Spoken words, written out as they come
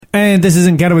And this is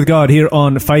Encounter with God here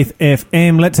on Faith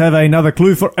FM. Let's have another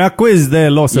clue for our quiz there,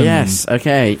 Lawson. Yes,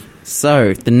 okay.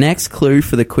 So, the next clue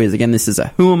for the quiz, again, this is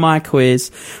a Who Am I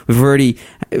quiz.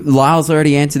 Lyle's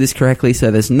already answered this correctly,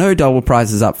 so there's no double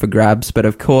prizes up for grabs. But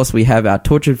of course, we have our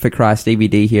Tortured for Christ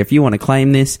DVD here. If you want to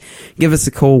claim this, give us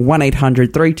a call,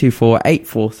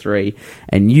 1-800-324-843,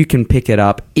 and you can pick it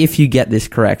up if you get this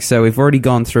correct. So, we've already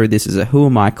gone through, this is a Who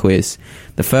Am I quiz.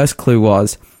 The first clue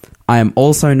was, I am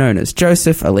also known as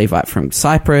Joseph, a Levite from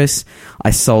Cyprus.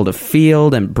 I sold a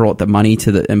field and brought the money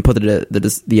and put it at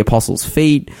the apostles'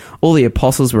 feet. All the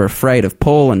apostles were afraid of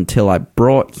Paul until I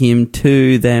brought him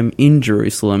to them in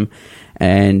Jerusalem.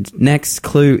 And next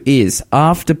clue is,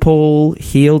 after Paul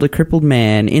healed a crippled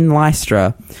man in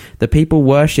Lystra, the people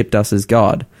worshipped us as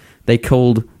God. They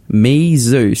called me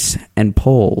Zeus and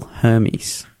Paul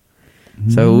Hermes.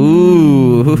 So,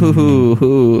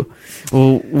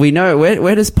 well, we know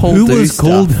where does Paul do stuff? Who was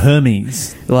called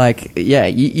Hermes? Like, yeah,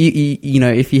 you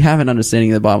know, if you have an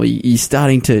understanding of the Bible, you're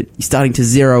starting to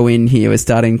zero in here. We're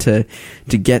starting to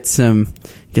get some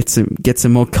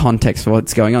more context for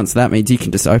what's going on. So that means you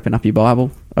can just open up your Bible,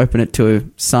 open it to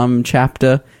some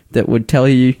chapter that would tell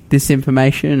you this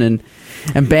information, and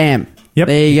bam. Yep,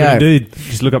 there you go. Dude,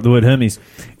 just look up the word Hermes.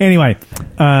 Anyway,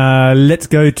 let's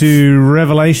go to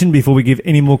Revelation before we give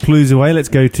any more clues away. Let's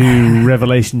go to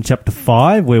Revelation chapter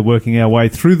 5. We're working our way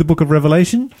through the book of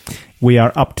Revelation. We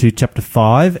are up to chapter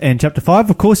 5, and chapter 5,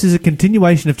 of course, is a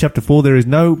continuation of chapter 4. There is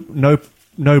no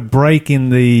break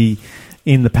in the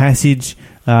passage.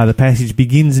 The passage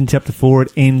begins in chapter 4.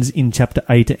 It ends in chapter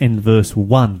 8 and verse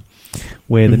 1,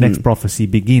 where the next prophecy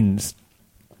begins.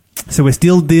 So we're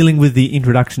still dealing with the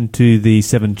introduction to the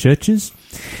seven churches.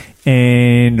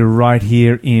 And right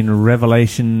here in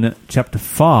Revelation chapter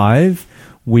 5,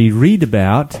 we read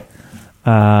about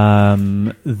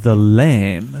the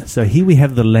Lamb. So here we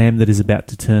have the Lamb that is about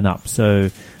to turn up.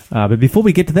 So, but before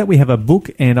we get to that, we have a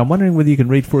book. And I'm wondering whether you can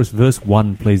read for us verse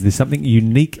 1, please. There's something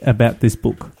unique about this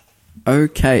book.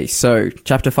 Okay, so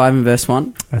chapter 5 and verse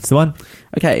 1. That's the one.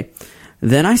 Okay.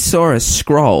 Then I saw a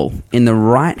scroll in the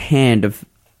right hand of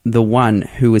the one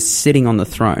who was sitting on the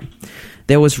throne.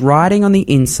 There was writing on the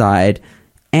inside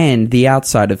and the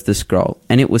outside of the scroll,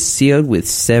 and it was sealed with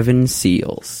 7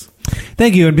 seals.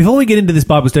 Thank you. And before we get into this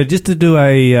Bible study, just to do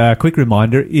a quick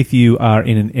reminder, if you are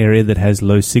in an area that has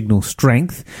low signal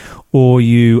strength, or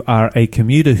you are a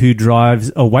commuter who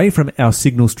drives away from our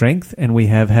signal strength, and we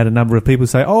have had a number of people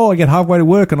say, I get halfway to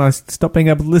work and I stop being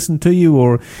able to listen to you,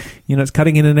 or, it's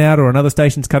cutting in and out, or another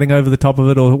station's cutting over the top of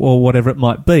it, or whatever it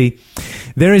might be.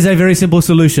 There is a very simple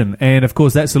solution. And of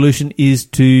course, that solution is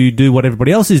to do what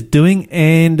everybody else is doing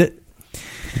and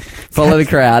follow the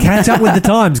crowd. Catch up with the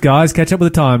times, guys. Catch up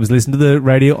with the times. Listen to the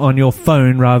radio on your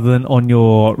phone rather than on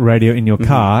your radio in your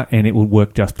car, and it will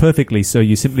work just perfectly. So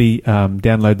you simply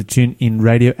download the TuneIn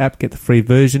Radio app, get the free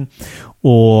version,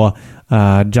 or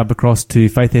jump across to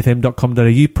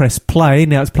faithfm.com.au, press play.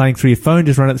 Now it's playing through your phone.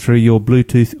 Just run it through your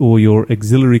Bluetooth or your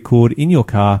auxiliary cord in your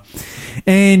car,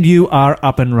 and you are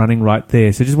up and running right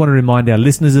there. So just want to remind our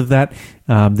listeners of that.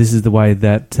 This is the way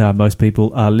that most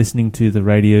people are listening to the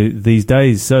radio these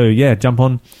days. So, yeah, jump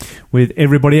on with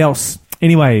everybody else.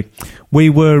 Anyway, we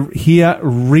were here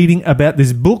reading about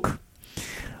this book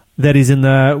that is in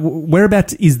the...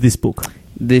 Whereabouts is this book?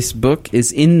 This book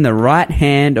is in the right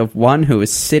hand of one who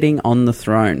is sitting on the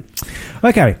throne.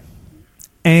 Okay.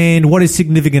 And what is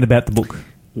significant about the book?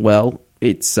 Well,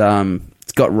 it's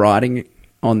got writing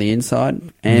on the inside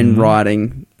and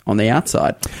writing on the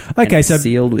outside. Okay, so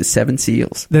sealed with 7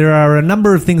 seals. There are a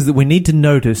number of things that we need to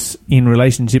notice in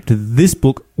relationship to this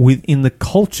book within the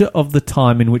culture of the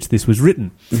time in which this was written.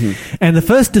 And the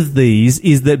first of these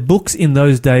is that books in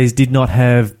those days did not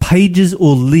have pages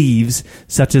or leaves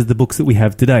such as the books that we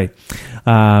have today.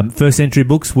 First century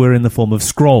books were in the form of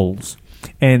scrolls.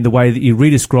 And the way that you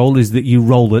read a scroll is that you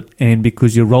roll it, and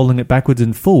because you're rolling it backwards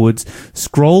and forwards,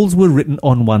 scrolls were written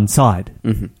on one side.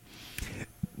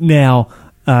 Now,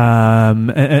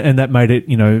 and that made it,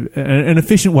 an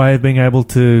efficient way of being able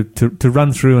to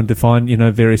run through and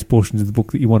define, various portions of the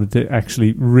book that you wanted to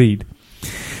actually read.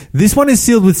 This one is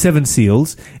sealed with 7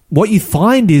 seals. What you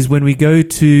find is when we go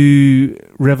to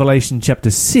Revelation chapter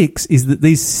 6 is that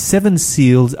these 7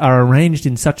 seals are arranged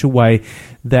in such a way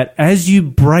that as you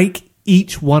break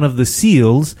each one of the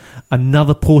seals,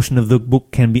 another portion of the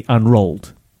book can be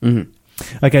unrolled.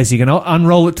 Okay, so you can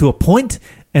unroll it to a point,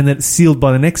 and then it's sealed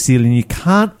by the next seal, and you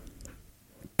can't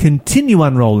continue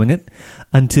unrolling it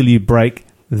until you break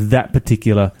that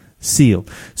particular seal.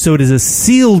 So it is a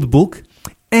sealed book,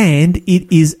 and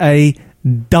it is a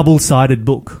double-sided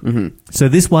book. Mm-hmm. So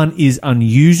this one is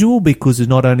unusual because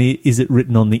not only is it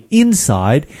written on the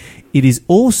inside, it is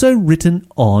also written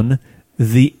on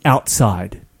the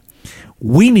outside.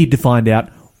 We need to find out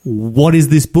what is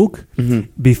this book.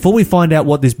 Mm-hmm. Before we find out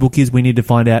what this book is, we need to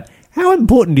find out how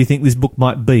important do you think this book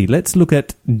might be. Let's look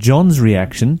at John's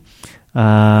reaction.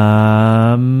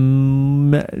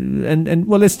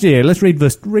 Let's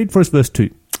read first verse 2.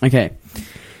 Okay.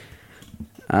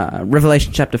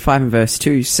 Revelation chapter 5 and verse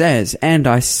 2 says, "And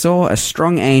I saw a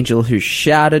strong angel who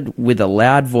shouted with a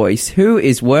loud voice, 'Who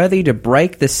is worthy to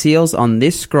break the seals on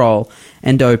this scroll?'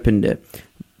 and opened it.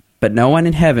 But no one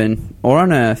in heaven or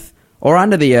on earth or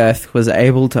under the earth was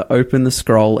able to open the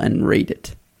scroll and read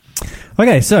it."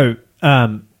 Okay, so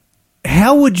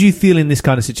how would you feel in this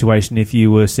kind of situation if you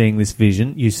were seeing this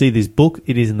vision? You see this book,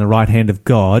 it is in the right hand of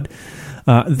God.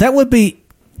 That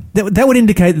would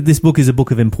indicate that this book is a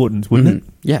book of importance, wouldn't it?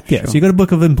 Yeah, Yeah, sure. so you've got a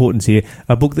book of importance here,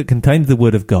 a book that contains the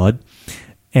Word of God,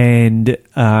 and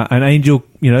an angel,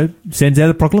 sends out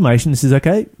a proclamation and says,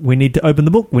 okay, we need to open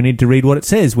the book, we need to read what it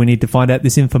says, we need to find out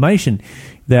this information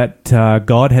that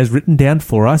God has written down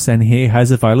for us and He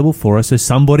has available for us, so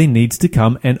somebody needs to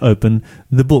come and open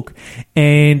the book.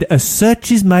 And a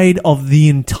search is made of the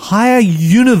entire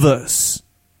universe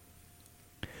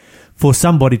for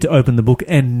somebody to open the book,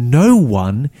 and no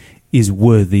one is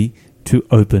worthy to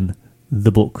open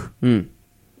the book. Mm.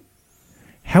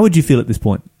 How would you feel at this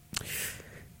point?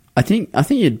 I think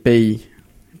you'd be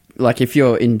like, if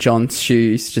you're in John's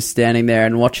shoes, just standing there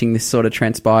and watching this sort of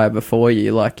transpire before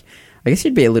you, like, I guess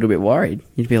you'd be a little bit worried.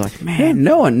 You'd be like, man,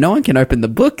 no one can open the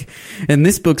book, and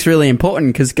this book's really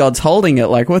important because God's holding it.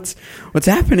 Like, what's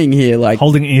happening here? Like,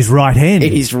 Holding it in His right hand.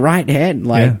 in His right hand.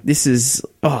 Like, Yeah. this is,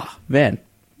 oh man,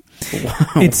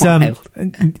 It's wild.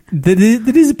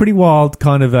 that is a pretty wild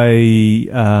kind of a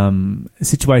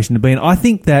situation to be in. I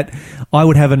think that I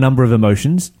would have a number of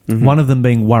emotions. Mm-hmm. One of them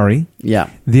being worry, Yeah,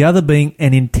 the other being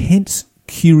an intense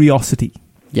curiosity.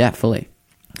 yeah, fully.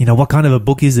 What kind of a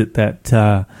book is it that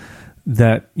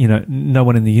no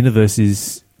one in the universe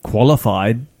is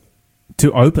qualified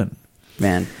to open?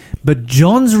 Man. But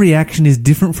John's reaction is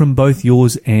different from both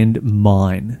yours and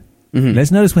mine. Mhm.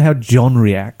 Let's notice how John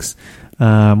reacts.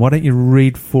 Why don't you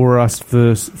read for us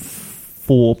verse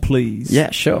 4, please? Yeah,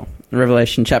 sure.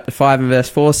 Revelation chapter 5 and verse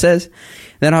 4 says,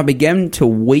 "Then I began to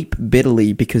weep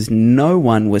bitterly because no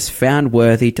one was found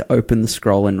worthy to open the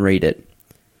scroll and read it."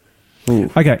 Ooh.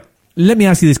 Okay, let me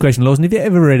ask you this question, Lawson. Have you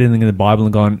ever read anything in the Bible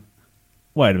and gone,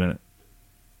 wait a minute,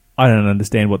 I don't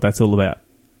understand what that's all about?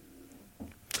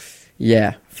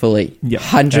 Yeah, fully. Yeah,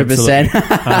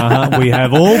 100%. We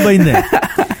have all been there.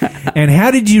 And how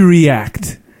did you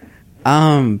react?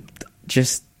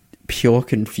 Just pure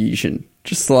confusion.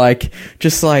 Just like,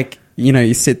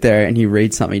 you sit there and you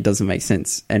read something that doesn't make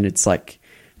sense, and it's like,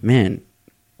 man,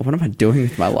 what am I doing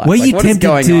with my life? Were Like, you what is tempted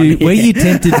going to? on here? Were you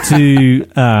tempted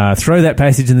to throw that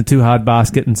passage in the too hard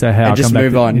basket and say, "How?" And just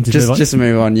move on. Just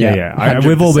move on. Yeah,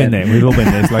 We've all been there. 100%. We've all been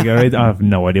there. It's like I have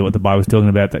no idea what the Bible's talking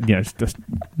about. That just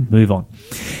move on.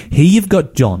 Here you've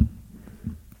got John.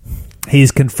 He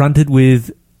is confronted with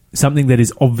something that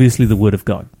is obviously the Word of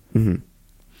God. Mm-hmm.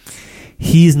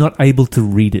 He is not able to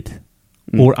read it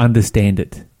or understand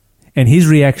it, and his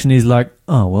reaction is like,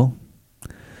 "Oh well,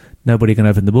 nobody can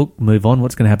open the book. Move on.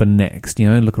 What's going to happen next?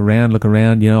 Look around.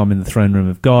 I'm in the throne room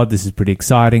of God. This is pretty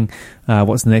exciting.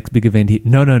 What's the next big event here?"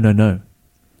 No.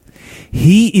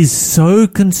 He is so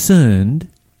concerned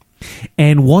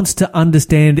and wants to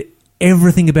understand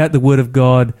everything about the Word of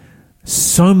God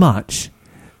so much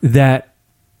that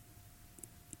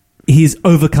he is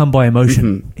overcome by emotion.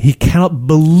 Mm-hmm. He cannot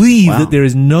believe Wow. that there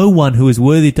is no one who is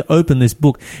worthy to open this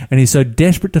book, and he's so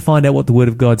desperate to find out what the Word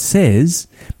of God says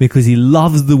because he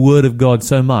loves the Word of God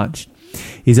so much.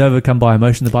 He's overcome by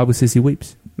emotion. The Bible says he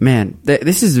weeps. Man,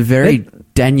 this is very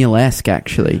Daniel-esque.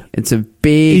 Actually, it's a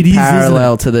big It is,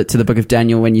 parallel to the book of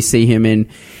Daniel when you see him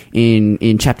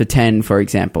in chapter 10, for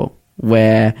example,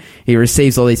 where he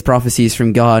receives all these prophecies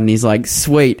from God, and he's like,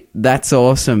 "Sweet, that's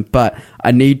awesome, but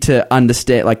I need to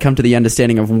understand, come to the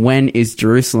understanding of when is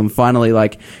Jerusalem finally,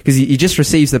 because he just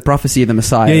receives the prophecy of the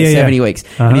Messiah, 70 weeks,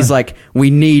 and he's like, we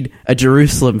need a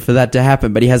Jerusalem for that to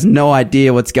happen, but he has no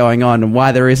idea what's going on and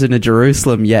why there isn't a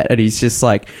Jerusalem yet, and he's just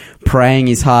praying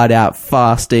his heart out,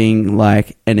 fasting,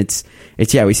 and it's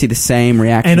we see the same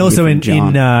reaction. And also here in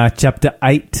from John. chapter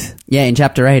 8, in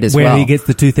chapter 8 as where well. he gets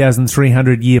the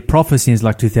 2,300 year prophecy, it's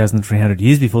like 2,300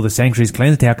 years before the sanctuary is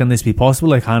cleansed. How can this be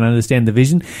possible? I can't understand the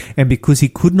vision. And because he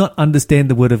could not understand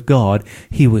the Word of God,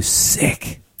 he was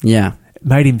sick. Yeah. It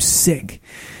made him sick.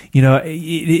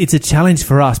 It's a challenge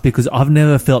for us because I've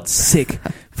never felt sick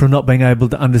from not being able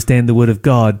to understand the Word of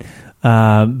God.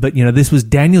 But, this was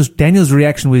Daniel's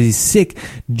reaction was he's sick.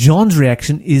 John's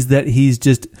reaction is that he's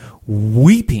just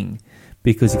weeping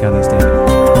because he can't understand it.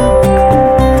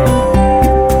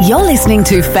 You're listening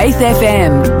to Faith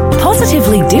FM,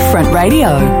 positively different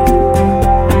radio.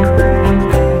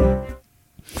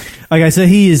 Okay, so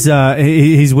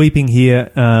he's weeping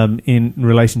here in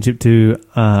relationship to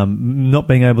not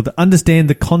being able to understand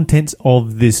the contents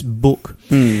of this book.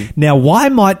 Now,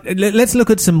 let's look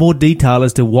at some more detail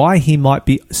as to why he might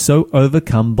be so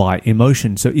overcome by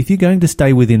emotion. So if you're going to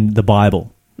stay within the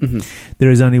Bible,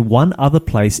 there is only one other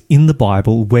place in the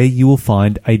Bible where you will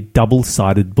find a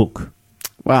double-sided book.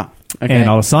 Wow. Okay. And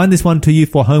I'll assign this one to you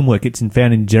for homework. It's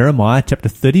found in Jeremiah chapter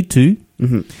 32,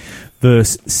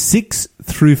 verse 6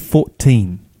 through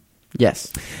 14.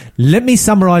 Yes. Let me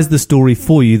summarize the story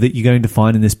for you that you're going to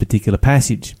find in this particular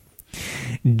passage.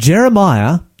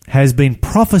 Jeremiah has been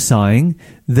prophesying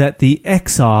that the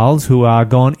exiles who are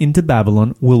gone into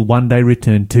Babylon will one day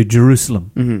return to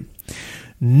Jerusalem.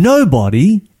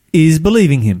 Nobody is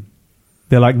believing him.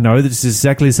 They're like, no, this is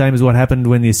exactly the same as what happened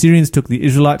when the Assyrians took the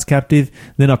Israelites captive.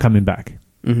 They're not coming back.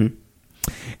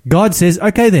 God says,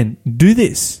 okay then, do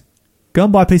this. Go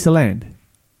and buy a piece of land.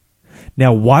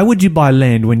 Now, why would you buy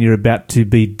land when you're about to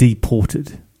be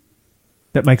deported?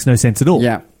 That makes no sense at all.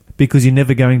 Yeah. Because you're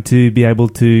never going to be able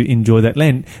to enjoy that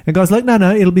land. And God's like,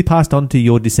 no, it'll be passed on to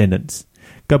your descendants.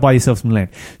 Go buy yourself some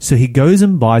land. So he goes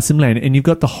and buys some land. And you've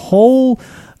got the whole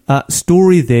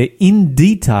story there in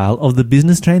detail of the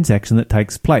business transaction that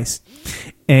takes place.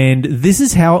 And this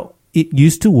is how it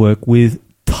used to work with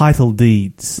title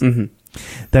deeds.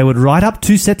 They would write up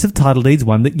two sets of title deeds,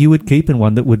 one that you would keep and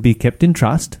one that would be kept in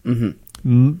trust.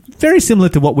 Very similar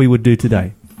to what we would do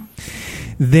today.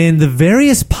 Then the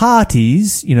various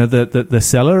parties, the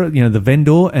seller, the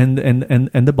vendor and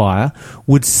the buyer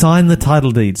would sign the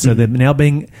title deeds. So they're now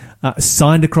being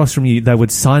signed across from you. They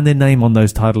would sign their name on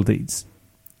those title deeds.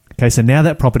 Okay, so now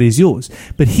that property is yours.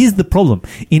 But here's the problem.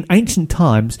 In ancient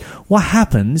times, what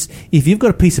happens if you've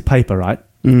got a piece of paper, right?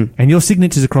 And your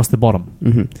signature's across the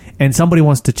bottom, and somebody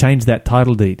wants to change that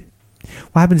title deed.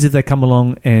 What happens if they come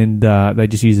along and they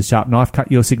just use a sharp knife,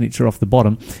 cut your signature off the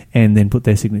bottom, and then put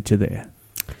their signature there?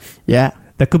 Yeah.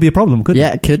 That could be a problem, couldn't it?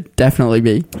 Yeah, it could definitely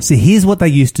be. See, here's what they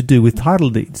used to do with title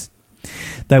deeds.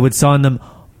 They would sign them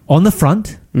on the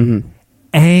front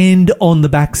and on the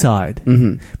backside.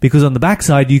 Because on the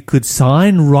backside, you could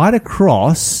sign right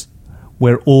across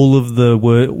where all of the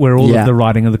of the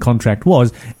writing of the contract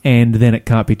was, and then it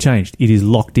can't be changed. It is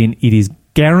locked in. It is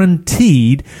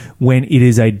guaranteed when it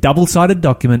is a double-sided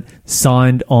document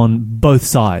signed on both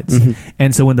sides.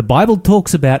 And so when the Bible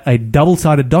talks about a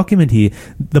double-sided document here,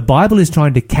 the Bible is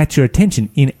trying to catch your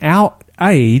attention. In our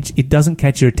age, it doesn't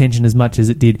catch your attention as much as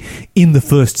it did in the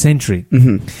first century.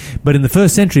 But in the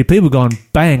first century, people gone,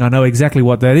 bang, I know exactly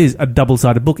what that is, a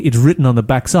double-sided book. It's written on the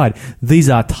backside. These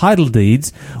are title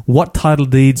deeds. What title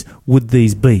deeds would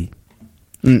these be?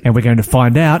 And we're going to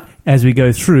find out as we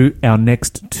go through our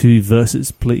next two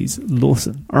verses. Please,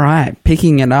 Lawson. All right,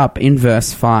 picking it up in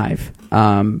verse 5.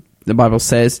 The Bible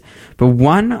says, "But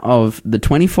one of the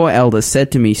 24 elders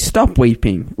said to me, 'Stop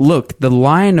weeping. Look, the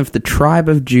Lion of the tribe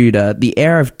of Judah, the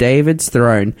heir of David's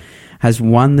throne, has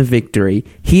won the victory.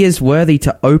 He is worthy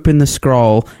to open the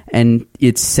scroll and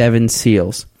its 7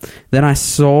 seals.' Then I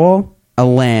saw a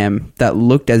lamb that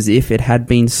looked as if it had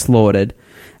been slaughtered,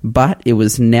 but it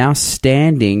was now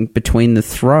standing between the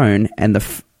throne and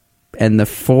the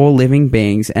 4 living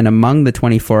beings, and among the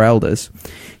 24 elders.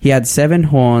 He had 7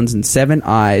 horns and 7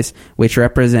 eyes, which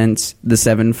represents the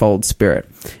 7-fold Spirit.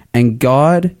 And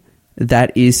God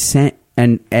that is sent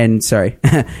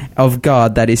of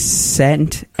God that is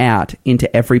sent out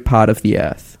into every part of the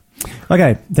earth."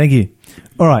 Okay, thank you.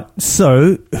 All right,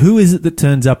 so who is it that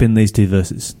turns up in these two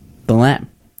verses? The Lamb.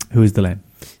 Who is the Lamb?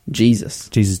 Jesus.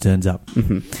 Jesus turns up.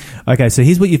 Okay, so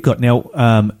here's what you've got.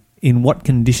 Now, in what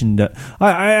condition...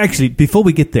 I actually, before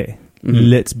we get there,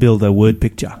 let's build a word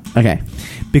picture. Okay.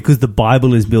 Because the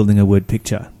Bible is building a word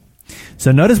picture.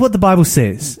 So notice what the Bible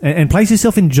says, and place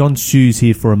yourself in John's shoes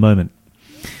here for a moment.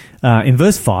 In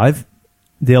verse 5,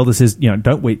 the elder says,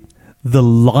 don't weep. The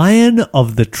Lion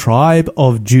of the tribe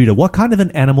of Judah. What kind of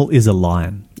an animal is a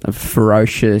lion? A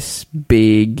ferocious,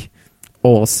 big,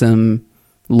 awesome,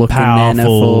 looking powerful,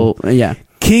 manifold. Yeah.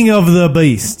 King of the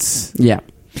beasts. Yeah.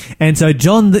 And so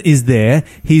John is there.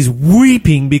 He's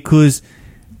weeping because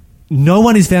no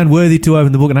one is found worthy to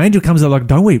open the book. An angel comes up like,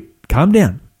 don't weep. Calm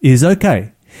down. It's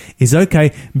okay. It's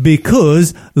okay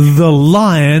because the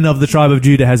Lion of the tribe of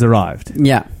Judah has arrived.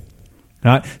 Yeah.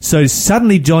 Right? So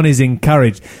suddenly John is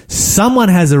encouraged. Someone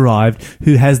has arrived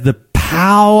who has the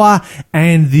power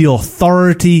and the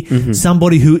authority,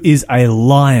 somebody who is a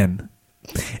lion.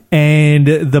 And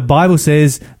the Bible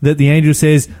says that the angel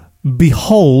says,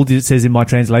 behold, it says in my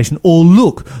translation, or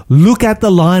look at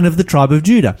the Lion of the tribe of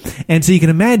Judah. And so you can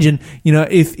imagine,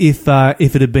 if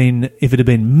it had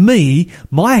been me,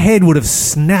 my head would have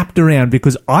snapped around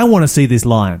because I want to see this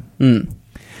lion.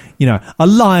 A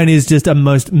lion is just a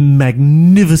most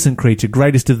magnificent creature,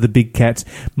 greatest of the big cats.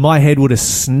 My head would have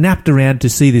snapped around to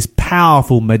see this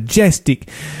powerful, majestic,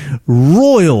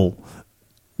 royal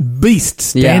beast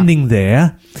standing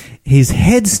there. His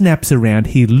head snaps around,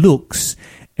 he looks,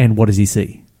 and what does he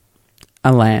see?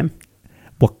 A lamb.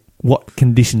 What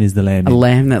condition is the lamb in? A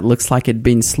lamb that looks like it'd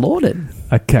been slaughtered.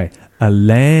 Okay. A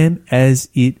lamb as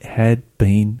it had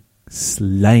been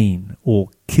slain or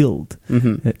killed,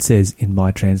 it says in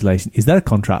my translation. Is that a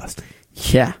contrast?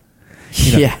 Yeah.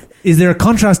 Yeah. Is there a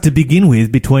contrast to begin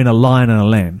with between a lion and a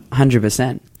lamb?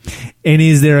 100%. And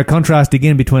is there a contrast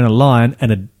again between a lion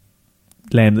and a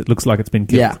lamb that looks like it's been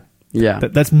killed? Yeah. Yeah.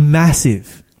 That's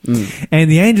massive.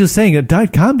 And the angel's saying,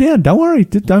 don't calm down. Don't worry.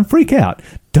 Don't freak out.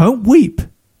 Don't weep.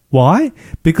 Why?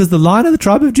 Because the Lion of the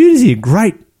tribe of Judah is here.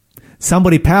 Great.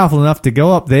 Somebody powerful enough to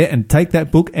go up there and take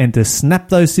that book and to snap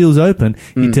those seals open.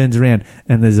 He turns around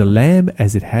and there's a lamb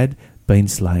as it had been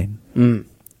slain.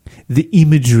 The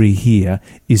imagery here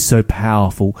is so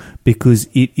powerful because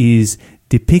it is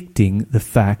depicting the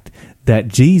fact that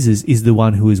Jesus is the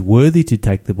one who is worthy to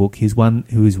take the book. He's one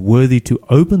who is worthy to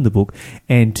open the book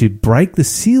and to break the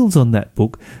seals on that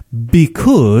book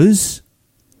because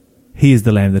he is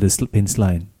the lamb that has been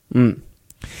slain.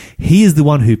 He is the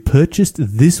one who purchased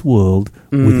this world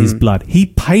with his blood. He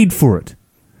paid for it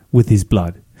with his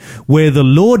blood. Where the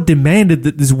Lord demanded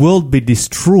that this world be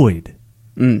destroyed,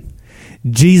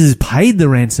 Jesus paid the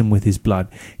ransom with his blood.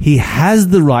 He has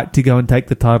the right to go and take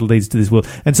the title deeds to this world.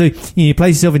 And so you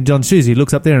place yourself in John's shoes. He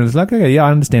looks up there and it's like, okay, yeah,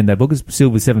 I understand that book. It's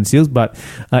sealed with 7 seals, but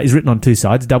it's written on 2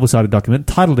 sides, double-sided document,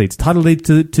 title deeds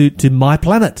to my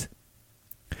planet.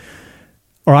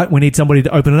 All right, we need somebody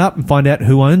to open it up and find out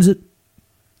who owns it.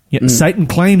 Yeah, Satan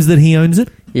claims that he owns it.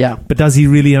 Yeah. But does he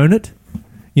really own it?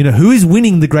 Who is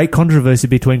winning the great controversy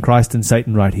between Christ and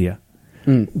Satan right here?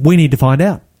 We need to find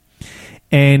out.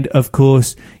 And of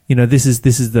course, this is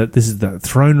the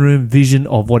throne room vision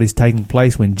of what is taking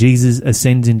place when Jesus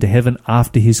ascends into heaven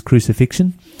after his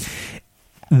crucifixion.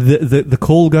 The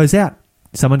call goes out.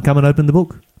 Someone come and open the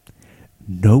book.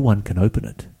 No one can open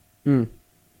it.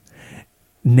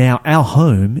 Now our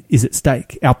home is at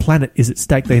stake. Our planet is at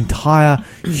stake. The entire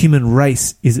human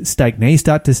race is at stake. Now you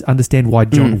start to understand why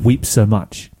John weeps so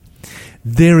much.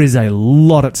 There is a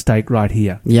lot at stake right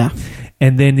here. Yeah.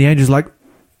 And then the angel's like,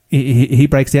 he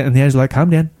breaks down and the angel's like, calm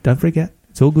down. Don't freak out.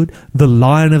 It's all good. The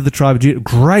Lion of the tribe of Judah.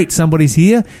 Great. Somebody's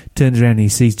here. Turns around and he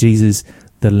sees Jesus,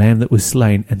 the lamb that was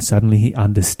slain. And suddenly he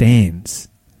understands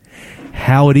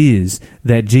how it is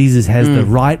that Jesus has the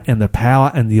right and the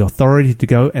power and the authority to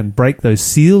go and break those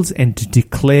seals and to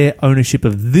declare ownership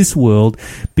of this world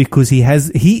because he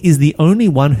is the only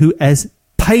one who has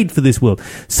paid for this world.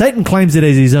 Satan claims it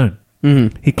as his own.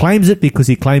 He claims it because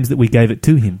he claims that we gave it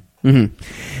to him.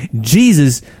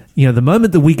 Jesus, the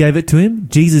moment that we gave it to him,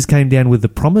 Jesus came down with the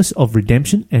promise of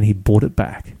redemption and he bought it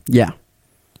back. Yeah.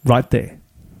 Right there.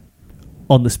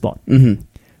 On the spot.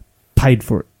 Paid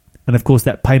for it. And of course,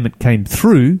 that payment came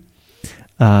through,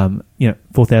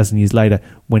 4,000 years later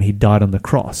when he died on the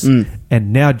cross.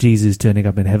 And now Jesus is turning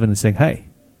up in heaven and saying, hey,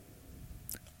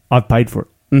 I've paid for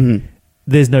it.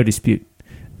 There's no dispute.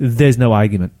 There's no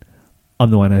argument. I'm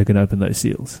the one who can open those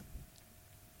seals.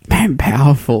 Man,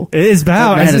 powerful. It is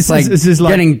powerful. Man, it's just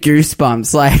like getting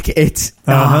goosebumps. Like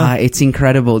it's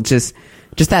incredible. Just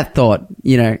that thought,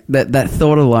 that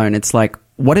thought alone. It's like,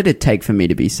 what did it take for me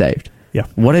to be saved? Yeah.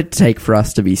 What did it take for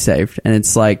us to be saved? And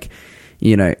it's like,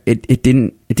 it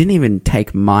didn't even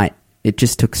take might. It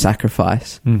just took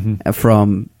sacrifice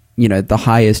from, the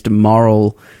highest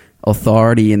moral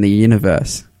authority in the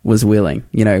universe was willing.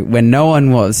 When no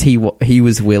one was, he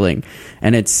was willing.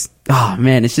 And it's,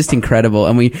 it's just incredible.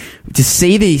 And we just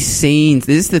see these scenes.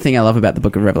 This is the thing I love about the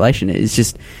book of Revelation. It's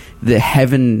just the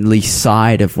heavenly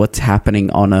side of what's happening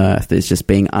on earth is just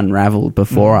being unraveled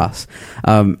before us.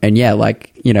 And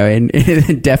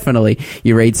definitely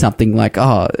you read something like,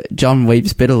 John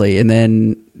weeps bitterly. And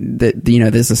then,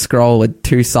 there's a scroll with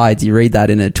 2 sides. You read that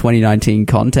in a 2019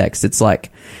 context. It's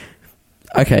like,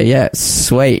 okay, yeah,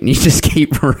 sweet. And you just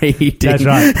keep reading. That's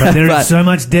right. But there is so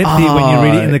much depth here when you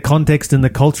read it in the context and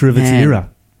the culture of its era.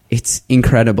 It's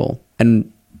incredible.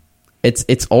 And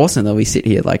it's awesome that we sit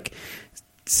here like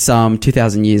some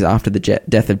 2,000 years after the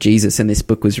death of Jesus and this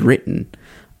book was written.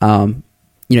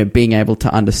 being able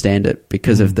to understand it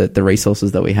because of the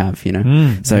resources that we have,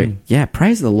 So,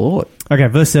 praise the Lord. Okay,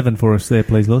 verse 7 for us there,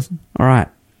 please, Lawson. All right.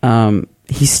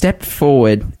 He stepped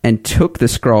forward and took the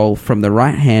scroll from the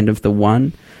right hand of the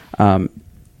one who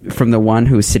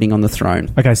was sitting on the throne.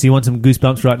 Okay, so you want some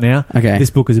goosebumps right now? Okay. This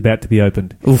book is about to be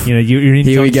opened. Oof. You're in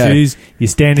Here we John's go. shoes. You're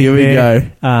standing Here we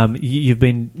there. go. You've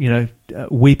been,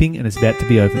 weeping, and it's about to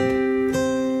be opened.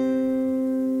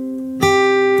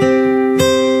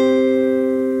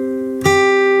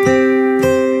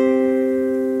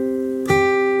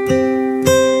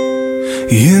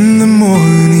 In the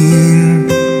morning,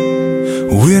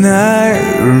 when I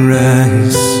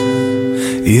rise,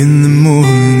 in the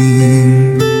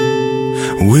morning,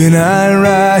 when I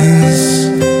rise,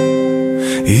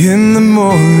 in the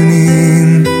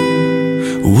morning,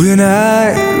 when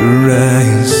I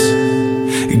rise,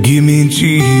 give me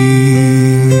Jesus,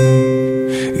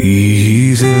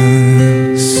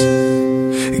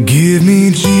 give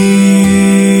me Jesus.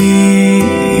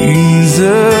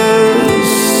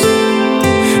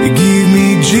 Give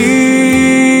me Jesus.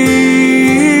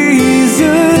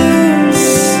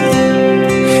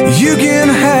 You can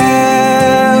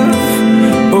have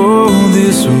all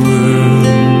this world.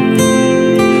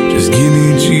 Just give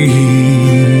me Jesus.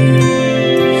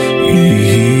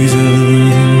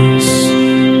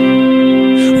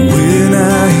 When I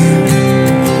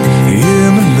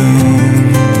am alone,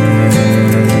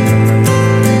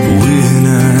 when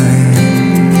I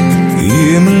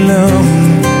am alone.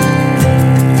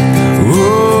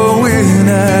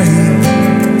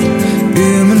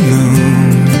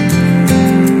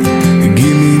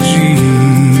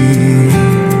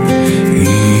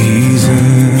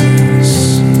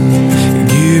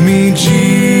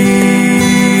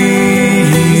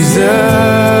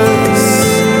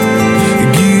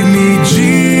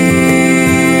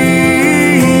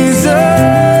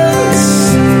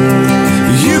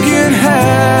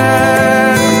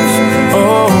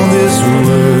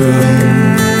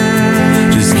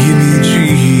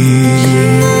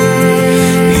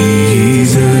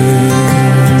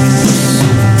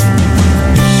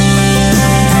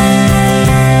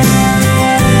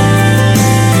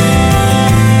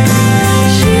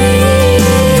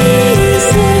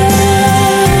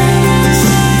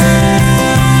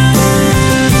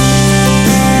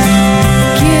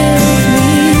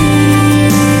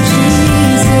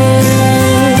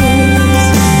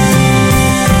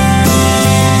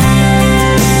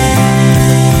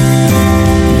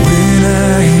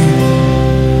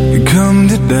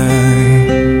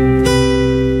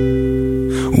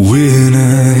 When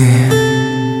I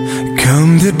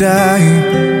come to die,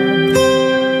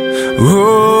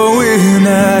 oh, when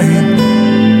I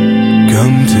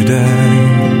come to die,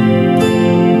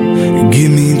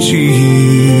 give me Jesus,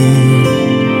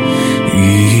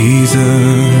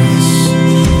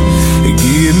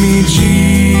 give me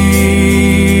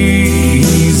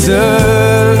Jesus,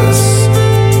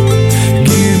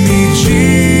 give me Jesus.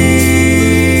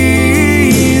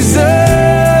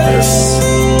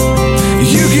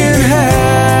 You can have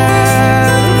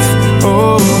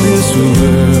all this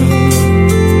world,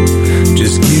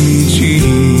 just give me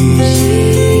Jesus,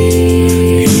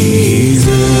 give me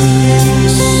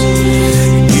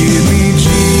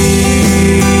Jesus,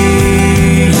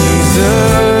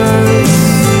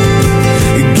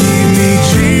 give me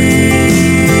Jesus.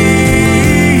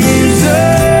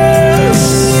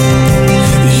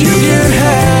 You can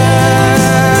have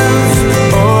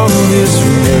all this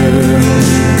world.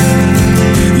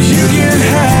 You can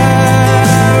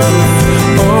have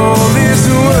all this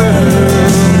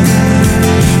world.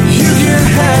 You can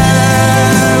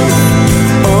have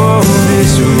all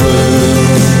this world.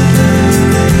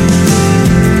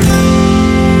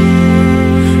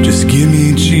 Just give me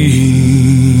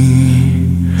Jesus.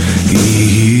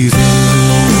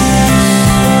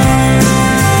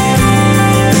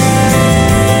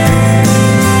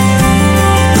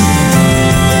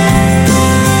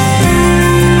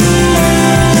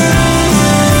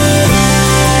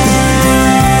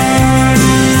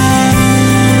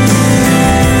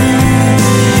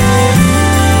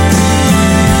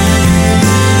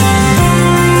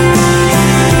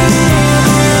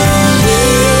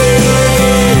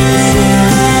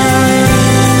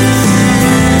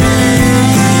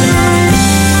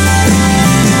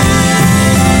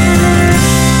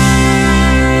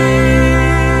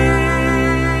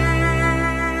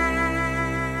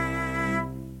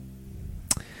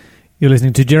 You're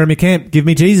listening to Jeremy Camp, Give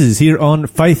Me Jesus, here on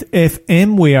Faith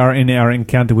FM. We are in our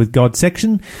Encounter with God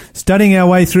section, studying our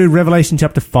way through Revelation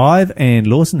chapter 5. And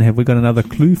Lawson, have we got another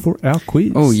clue for our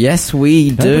quiz? Oh, yes, we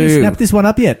Haven't we do. snapped this one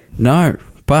up yet? No,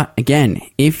 But again,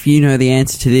 if you know the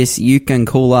answer to this, you can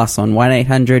call us on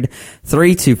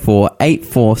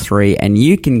 1-800-324-843 and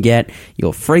you can get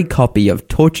your free copy of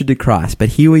Tortured to Christ. But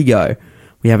here we go.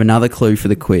 We have another clue for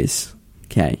the quiz.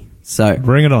 Okay, so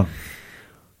Bring it on.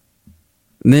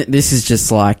 this is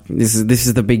just like, this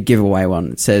is the big giveaway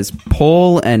one. It says,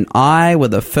 Paul and I were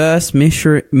the first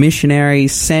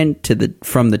missionaries sent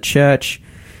from the church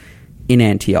in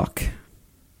Antioch.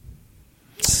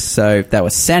 So they were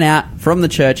sent out from the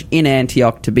church in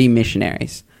Antioch to be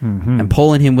missionaries. And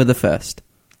Paul and him were the first.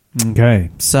 Okay.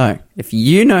 So if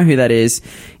you know who that is,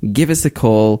 give us a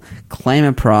call, claim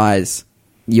a prize.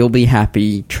 You'll be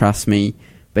happy, trust me.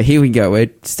 But here we go. We're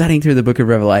studying through the book of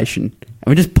Revelation. And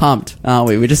we're just pumped, aren't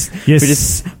we? We're just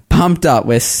pumped up.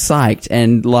 We're psyched.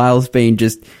 And Lyle's been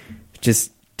just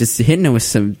hitting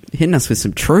us with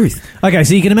some truth. Okay,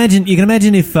 so you can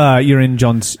imagine if you're in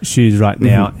John's shoes right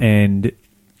now, and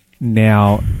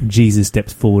now Jesus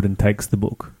steps forward and takes the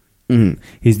book.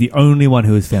 He's the only one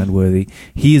who is found worthy.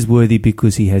 He is worthy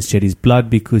because he has shed his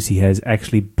blood, because he has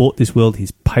actually bought this world.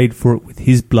 He's paid for it with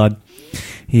his blood.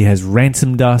 He has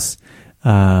ransomed us.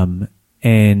 And,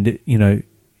 you know,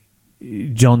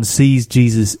 John sees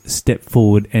Jesus step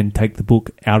forward and take the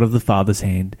book out of the Father's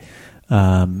hand,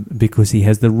 because he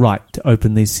has the right to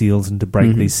open these seals and to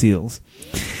break these seals.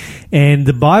 And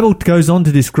the Bible goes on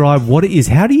to describe what it is.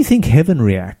 How do you think heaven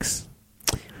reacts?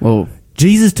 Well,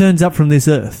 Jesus turns up from this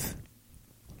earth.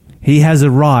 He has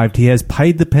arrived. He has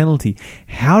paid the penalty.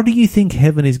 How do you think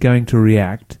heaven is going to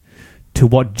react to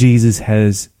what Jesus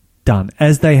has done?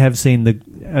 As they have seen God,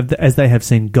 as they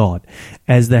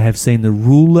have seen the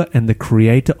ruler and the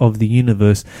creator of the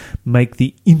universe make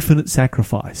the infinite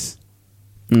sacrifice,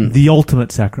 the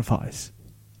ultimate sacrifice,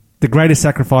 the greatest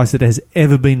sacrifice that has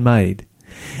ever been made,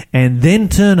 and then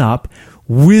turn up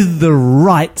with the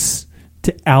rights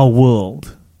to our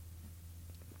world.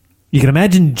 You can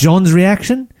imagine John's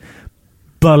reaction,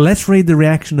 but let's read the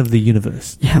reaction of the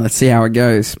universe. Yeah, let's see how it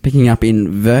goes. Picking up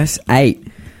in verse 8,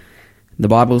 the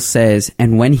Bible says,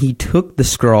 "And when he took the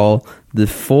scroll, the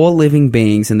 4 living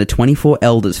beings and the 24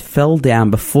 elders fell down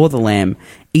before the Lamb.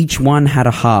 Each one had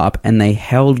a harp, and they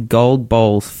held gold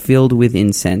bowls filled with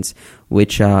incense,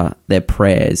 which are their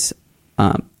prayers,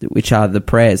 which are the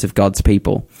prayers of God's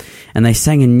people. And they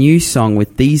sang a new song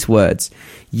with these words,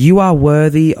 'You are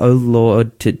worthy, O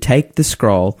Lord, to take the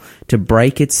scroll, to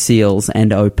break its seals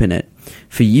and open it.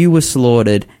 For you were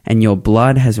slaughtered, and your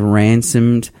blood has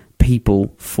ransomed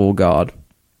people for God.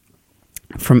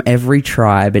 From every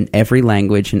tribe and every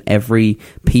language and every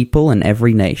people and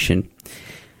every nation.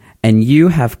 And you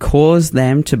have caused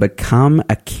them to become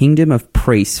a kingdom of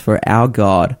priests for our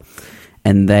God,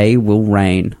 and they will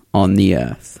reign on the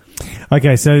earth.'"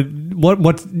 Okay, so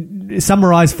what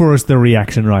summarize for us the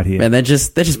reaction right here. And they're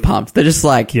just pumped. They're just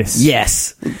like,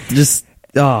 yes. Just,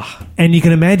 And you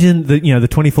can imagine the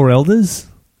 24 elders,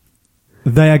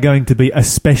 they are going to be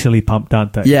especially pumped,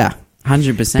 aren't they? yeah,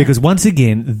 100%. Because once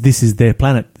again, this is their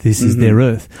planet. This is their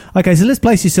earth. Okay, so let's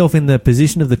place yourself in the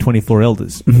position of the 24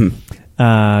 elders.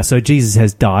 So Jesus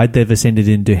has died. They've ascended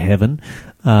into heaven.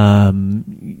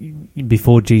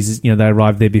 Before Jesus, they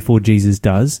arrive there before Jesus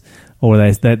does, or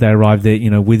they arrive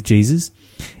there, with Jesus.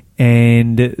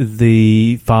 And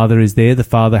the Father is there. The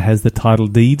Father has the title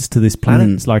deeds to this planet.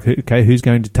 It's like, okay, who's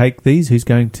going to take these? Who's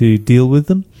going to deal with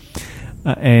them?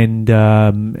 What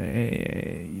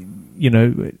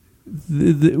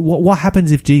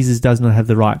happens if Jesus does not have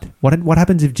the right? What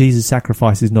happens if Jesus'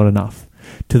 sacrifice is not enough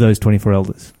to those 24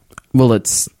 elders? Well,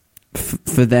 it's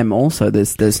for them also.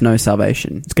 There's no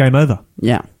salvation. It's game over.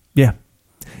 Yeah. Yeah.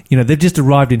 They've just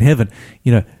arrived in heaven.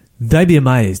 They'd be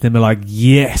amazed. They'd be like,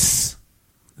 yes,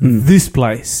 this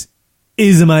place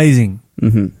is amazing.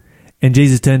 And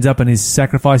Jesus turns up and his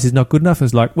sacrifice is not good enough.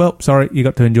 It's like, well, sorry, you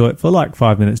got to enjoy it for like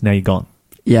 5 minutes. Now you're gone.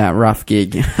 Yeah, rough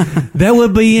gig. That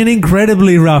would be an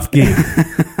incredibly rough gig.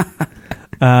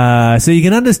 So you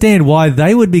can understand why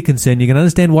they would be concerned. You can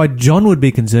understand why John would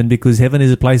be concerned, because heaven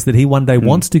is a place that he one day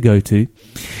wants to go to.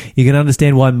 You can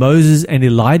understand why Moses and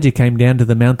Elijah came down to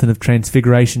the mountain of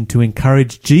transfiguration to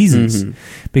encourage Jesus,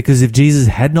 because if Jesus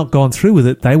had not gone through with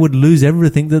it, they would lose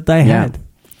everything that they had.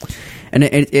 And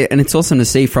it's awesome to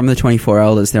see from the 24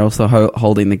 elders, they're also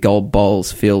holding the gold bowls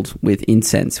filled with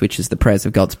incense, which is the prayers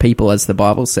of God's people, as the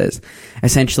Bible says.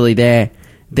 Essentially, they're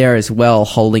as well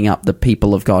holding up the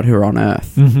people of God who are on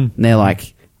earth. And they're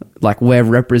like we're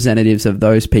representatives of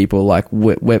those people. Like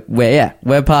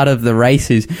we're part of the race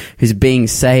who's being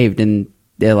saved, and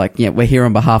they're like, yeah, we're here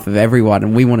on behalf of everyone,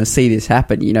 and we want to see this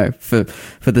happen.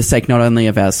 For the sake not only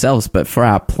of ourselves but for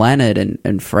our planet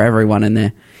and for everyone in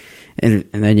there. And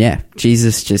then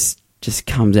Jesus just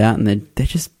comes out, and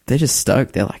they're they're just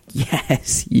stoked. They're like,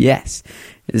 yes, yes.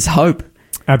 There's hope.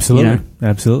 Absolutely. You know?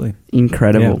 Absolutely.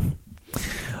 Incredible. Yeah.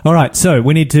 All right, so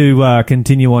we need to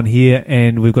continue on here,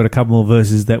 and we've got a couple more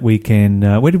verses that we can...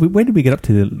 where did we get up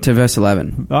to? To verse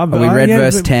 11. We read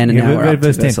verse 10, and now we're up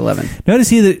to verse 11. Notice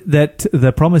here that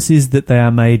the promise is that they are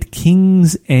made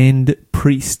kings and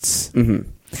priests.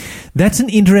 Mm-hmm. That's an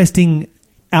interesting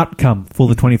outcome for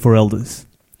the 24 elders,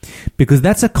 because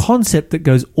that's a concept that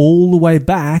goes all the way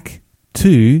back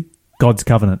to God's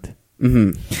covenant.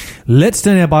 Mm-hmm. Let's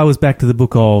turn our Bibles back to the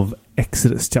book of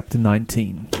Exodus chapter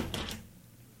 19.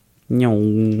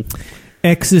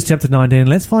 Exodus chapter 19.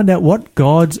 Let's find out what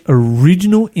God's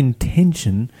original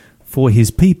intention for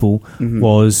his people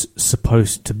was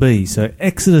supposed to be. So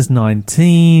Exodus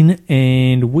 19,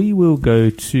 and we will go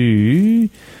to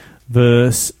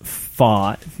verse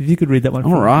 5. If you could read that one for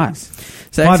me. All right.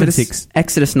 So 5 and 6.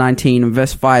 Exodus 19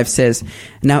 verse 5 says,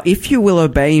 "Now if you will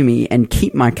obey me and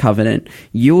keep my covenant,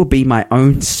 you will be my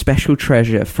own special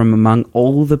treasure from among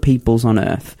all the peoples on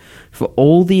earth. For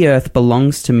all the earth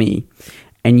belongs to me,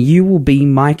 and you will be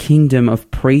my kingdom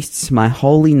of priests, my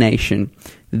holy nation.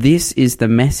 This is the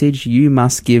message you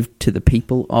must give to the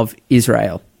people of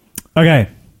Israel." Okay.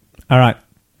 All right.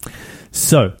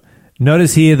 So,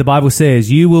 notice here the Bible says,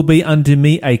 "You will be unto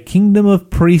me a kingdom of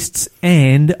priests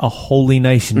and a holy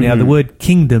nation." Now, the word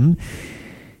kingdom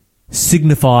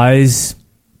signifies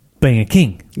being a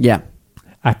king. Yeah.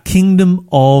 A kingdom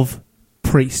of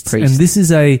priests. And this is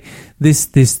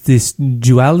this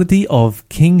duality of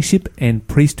kingship and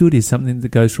priesthood is something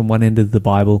that goes from one end of the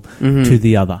Bible to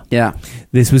the other. Yeah.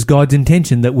 This was God's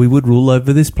intention, that we would rule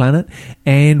over this planet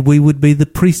and we would be the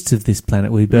priests of this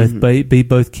planet. We'd both be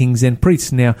both kings and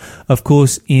priests. Now, of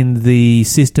course, in the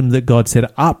system that God set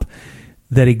up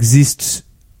that exists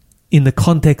in the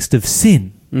context of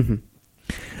sin,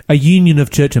 a union of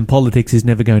church and politics is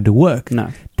never going to work. No.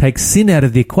 Take sin out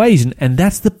of the equation, and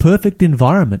that's the perfect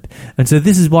environment. And so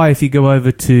this is why if you go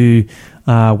over to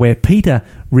where Peter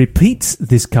repeats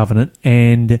this covenant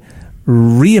and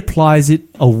reapplies it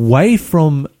away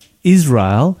from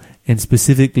Israel and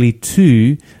specifically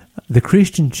to the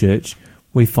Christian church,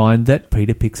 we find that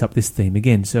Peter picks up this theme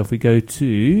again. So if we go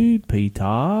to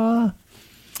Peter,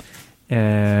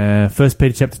 1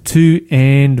 Peter chapter 2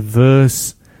 and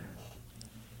verse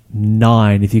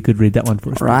 9, if you could read that one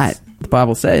for us. Right. Please. The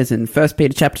Bible says in 1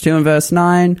 Peter chapter 2 and verse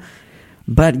 9,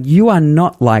 "But you are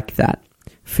not like that,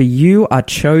 for you are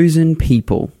chosen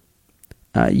people.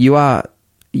 You are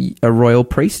a royal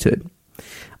priesthood,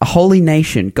 a holy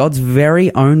nation, God's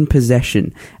very own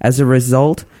possession. As a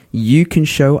result, you can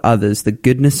show others the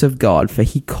goodness of God, for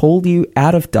he called you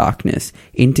out of darkness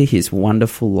into his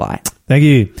wonderful light." Thank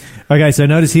you. Okay, so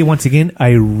notice here once again,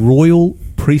 a royal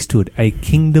priesthood, a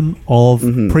kingdom of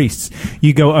priests.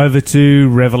 You go over to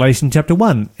Revelation chapter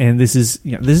 1, and this is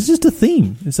just a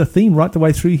theme. It's a theme right the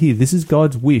way through here. This is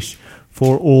God's wish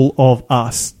for all of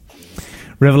us.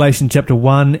 Revelation chapter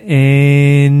 1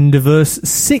 and verse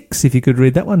 6, if you could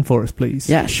read that one for us, please.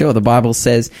 Yeah, sure. The Bible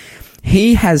says,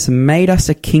 "He has made us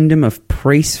a kingdom of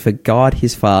priests for God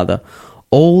his Father.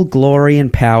 All glory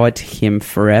and power to him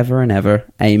forever and ever.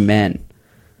 Amen."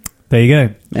 There you go.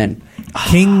 Man.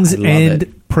 Kings I love and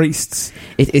it. priests.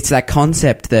 It's that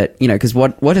concept that, because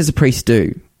what does a priest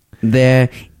do? They're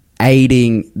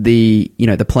aiding the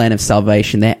plan of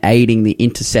salvation. They're aiding the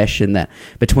intercession that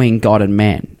between God and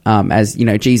man. As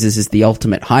Jesus is the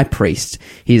ultimate high priest.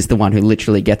 He's the one who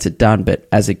literally gets it done. But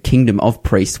as a kingdom of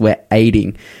priests, we're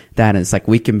aiding that. And it's like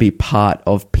we can be part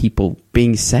of people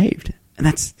being saved. And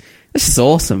that's just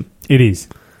awesome. It is.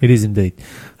 It is indeed.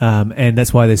 And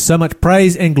that's why there's so much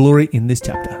praise and glory in this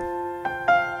chapter.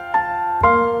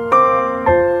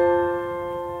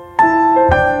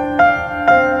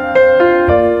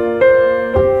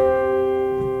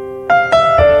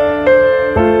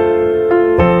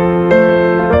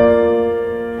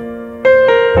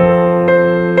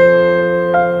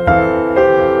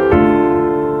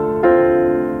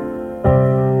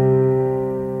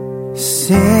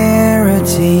 Sarah,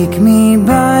 take me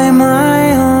by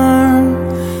my arm.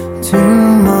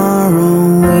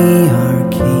 Tomorrow we are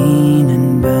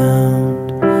Canaan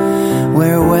bound,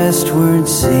 where westward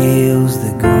sails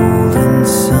the golden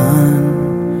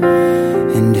sun,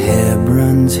 and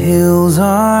Hebron's hills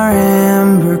are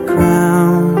amber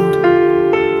crowned.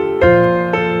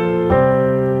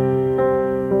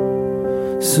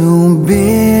 So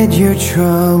bid your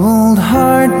troubled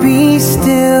heart be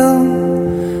still.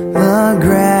 The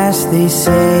grass, they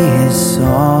say, is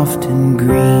soft and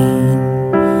green.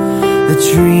 The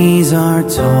trees are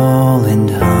tall and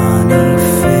honey-filled.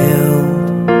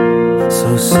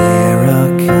 So Sarah,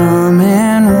 come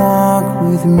and walk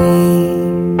with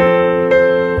me.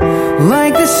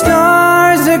 the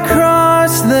stars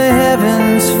across the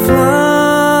heavens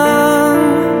flung,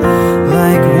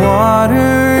 like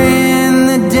water in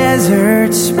the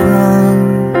desert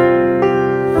sprung,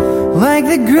 like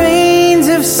the grains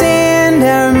of sand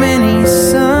our many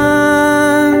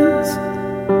suns.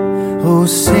 O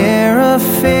Sarah,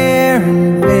 fair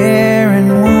and barren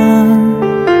one,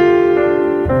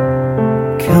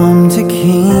 come to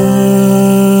Canaan,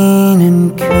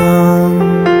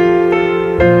 come.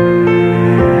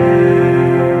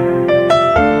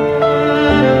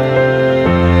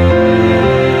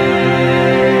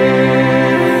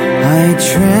 I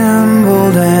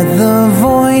trembled at the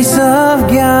voice of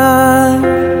God,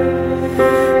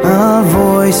 a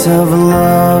voice of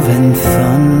love and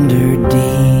thunder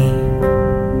deep.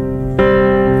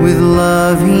 With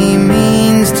love he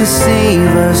means to save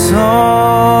us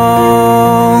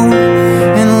all,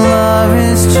 and love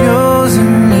has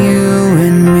chosen you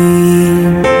and me.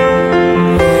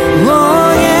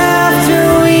 Long after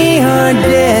we are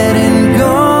dead and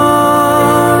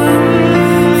gone,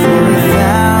 for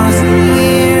 1,000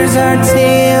 years our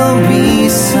tale be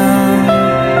sung,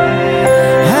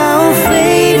 how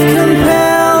faith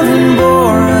compelled and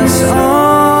bore us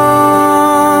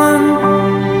on,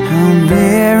 how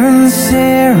barren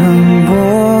Sarah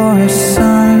bore a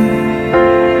son.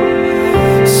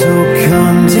 So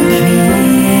come to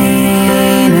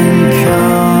Canaan,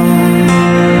 come,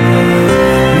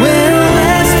 where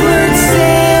westward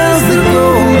sails the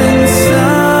golden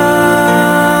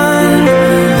sun,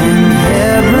 and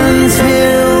Hebron's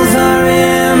hills are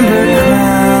amber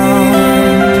crowned.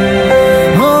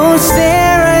 Oh,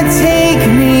 Sarah, take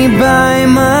me by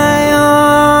my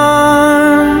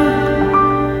arm.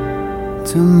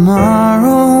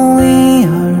 Tomorrow we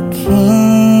are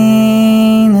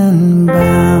Canaan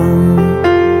bound.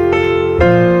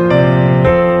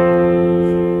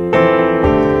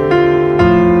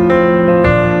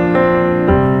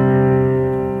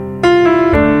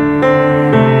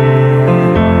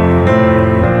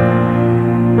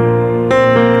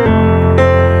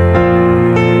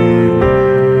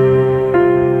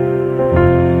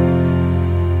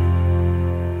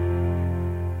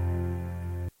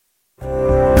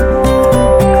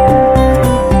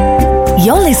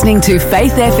 You're listening to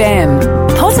Faith FM,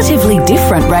 positively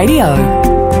different radio.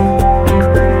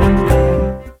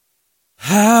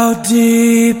 How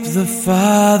deep the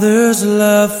Father's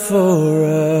love for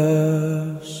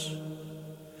us,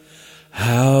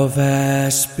 how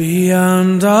vast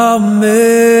beyond all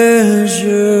measure,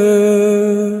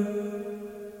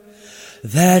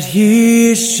 that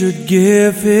he should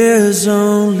give his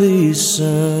only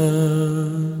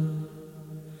Son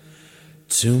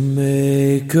to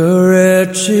make a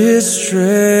wretch his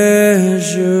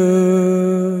treasure.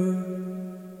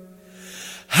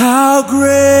 How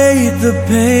great the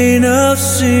pain of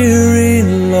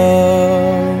searing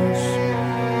loss!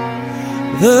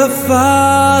 The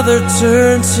Father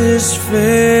turns his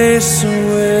face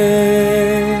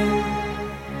away,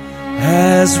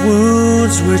 as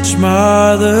wounds which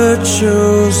mar the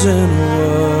chosen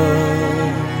one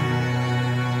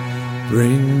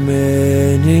bring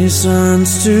many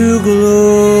sons to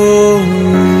glory.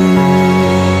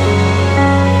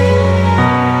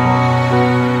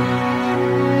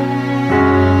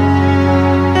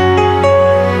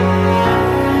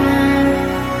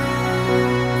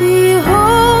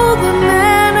 Behold the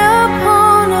man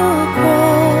upon a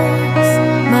cross,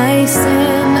 my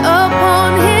sin upon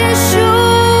his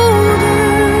shoulders.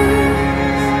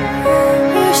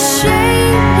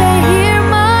 Ashamed to hear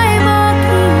my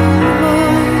mocking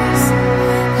voice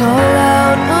call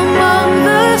out among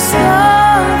the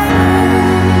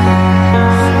scoffers.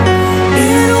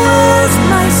 It was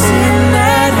my sin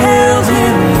that held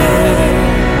him there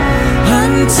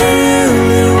until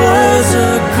it was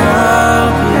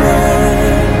accomplished.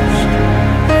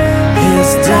 His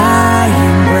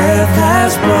dying breath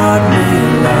has brought me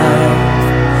life.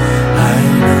 I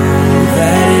know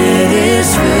that it is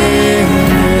finished.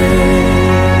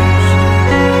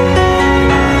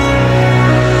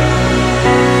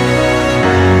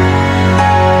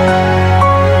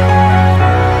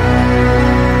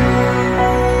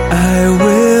 I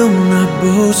will not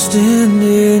boast in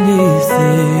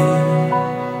anything,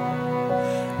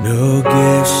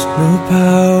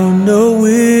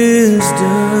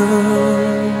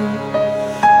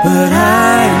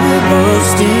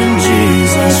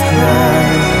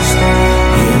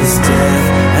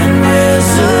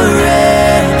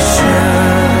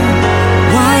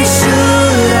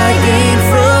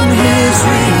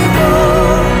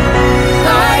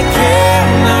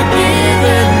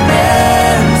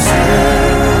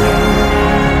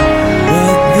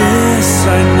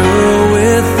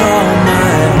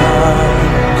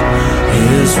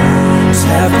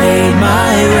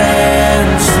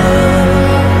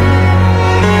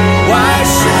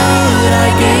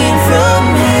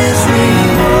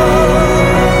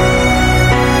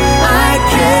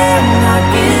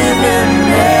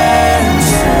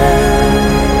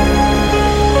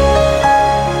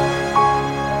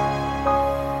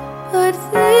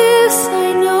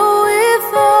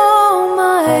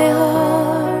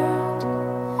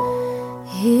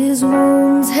 His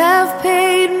wounds have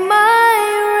paid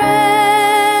my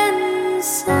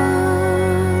ransom.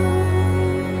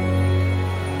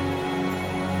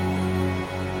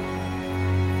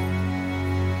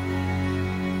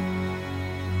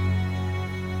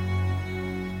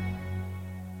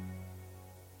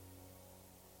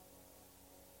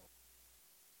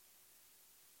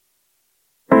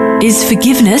 Is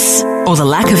forgiveness, or the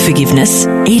lack of forgiveness,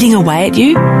 eating away at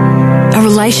you? A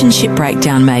relationship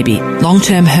breakdown maybe,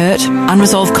 long-term hurt,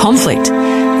 unresolved conflict.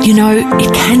 You know,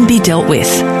 it can be dealt with.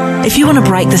 If you want to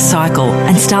break the cycle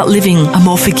and start living a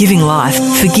more forgiving life,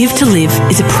 Forgive to Live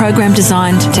is a program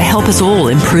designed to help us all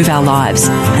improve our lives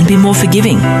and be more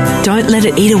forgiving. Don't let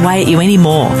it eat away at you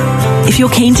anymore. If you're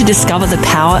keen to discover the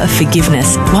power of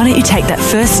forgiveness, why don't you take that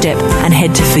first step and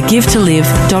head to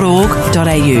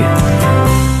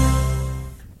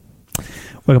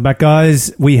forgivetolive.org.au. Welcome back,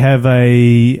 guys. We have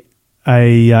a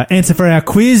answer for our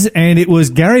quiz, and it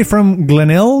was Gary from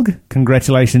Glenelg.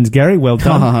 Congratulations, Gary. Well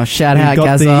done. Oh, shout You out, got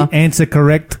Gazza. the answer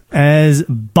correct as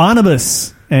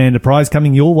Barnabas, and a prize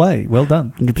coming your way. Well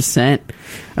done. 100%.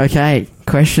 Okay,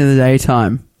 question of the day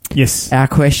time. Yes. Our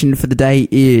question for the day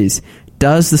is,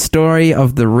 does the story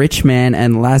of the rich man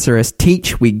and Lazarus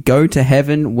teach we go to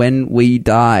heaven when we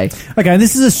die? Okay,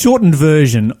 this is a shortened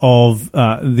version of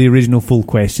the original full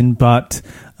question, but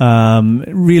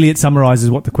really it summarizes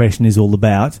what the question is all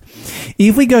about.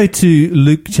 If we go to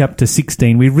Luke chapter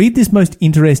 16, we read this most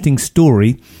interesting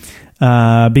story.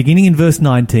 Beginning in verse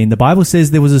 19, the Bible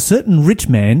says there was a certain rich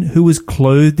man who was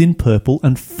clothed in purple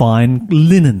and fine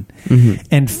linen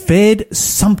and fed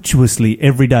sumptuously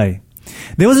every day.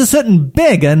 There was a certain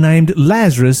beggar named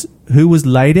Lazarus who was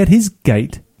laid at his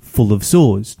gate full of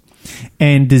sores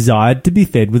and desired to be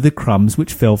fed with the crumbs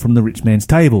which fell from the rich man's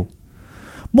table.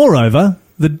 Moreover,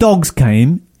 the dogs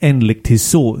came and licked his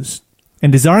sores.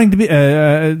 And desiring to be,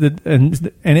 and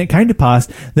it came to pass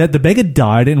that the beggar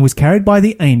died and was carried by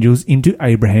the angels into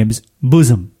Abraham's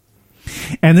bosom.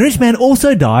 And the rich man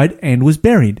also died and was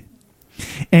buried.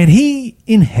 And he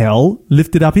in hell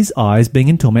lifted up his eyes, being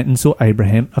in torment, and saw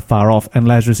Abraham afar off and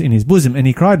Lazarus in his bosom. And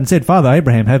he cried and said, Father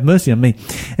Abraham, have mercy on me,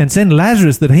 and send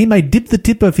Lazarus that he may dip the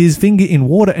tip of his finger in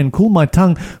water and cool my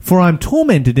tongue, for I am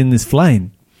tormented in this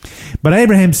flame. But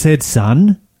Abraham said,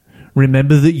 Son,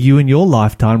 remember that you in your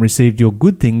lifetime received your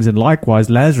good things, and likewise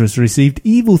Lazarus received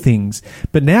evil things.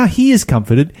 But now he is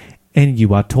comforted, and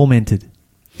you are tormented.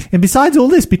 And besides all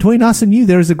this, between us and you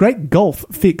there is a great gulf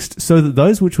fixed, so that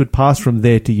those which would pass from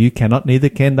there to you cannot, neither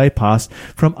can they pass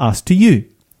from us to you.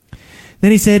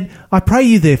 Then he said, I pray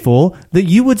you therefore that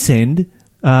you would send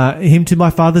him to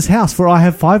my father's house, for I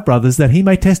have 5 brothers, that he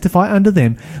may testify unto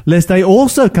them, lest they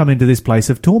also come into this place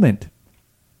of torment.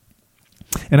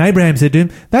 And Abraham said to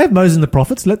him, They have Moses and the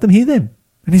prophets, let them hear them.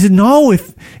 And he said, No,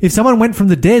 if someone went from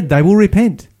the dead, they will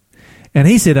repent. And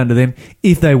he said unto them,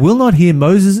 If they will not hear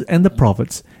Moses and the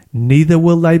prophets, neither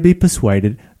will they be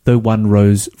persuaded, though one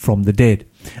rose from the dead.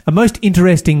 A most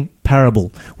interesting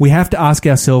parable. We have to ask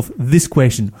ourselves this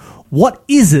question. What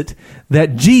is it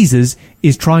that Jesus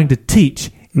is trying to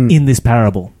teach in this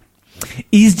parable?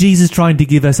 Is Jesus trying to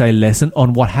give us a lesson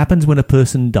on what happens when a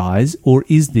person dies, or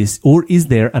is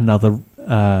there another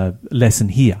lesson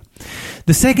here?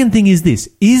 The second thing is this.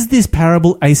 Is this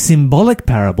parable a symbolic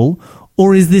parable,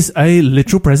 or is this a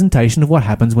literal presentation of what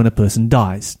happens when a person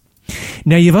dies?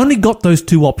 Now, you've only got those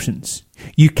 2 options.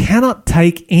 You cannot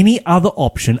take any other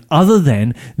option other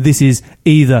than this is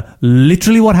either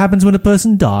literally what happens when a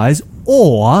person dies,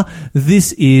 or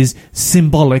this is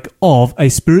symbolic of a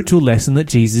spiritual lesson that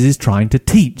Jesus is trying to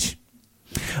teach.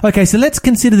 Okay, so let's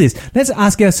consider this. Let's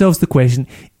ask ourselves the question,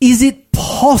 is it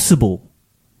possible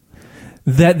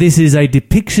that this is a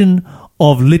depiction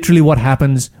of literally what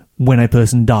happens when a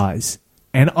person dies?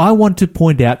 And I want to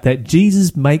point out that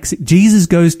Jesus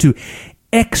goes to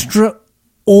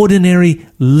extraordinary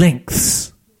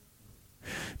lengths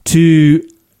to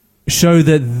show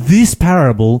that this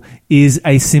parable is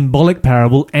a symbolic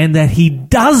parable, and that he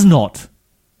does not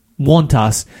want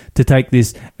us to take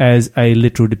this as a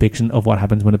literal depiction of what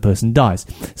happens when a person dies.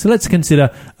 So let's consider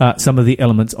some of the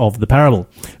elements of the parable.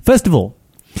 First of all,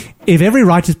 if every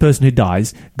righteous person who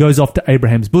dies goes off to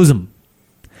Abraham's bosom,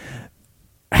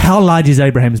 how large is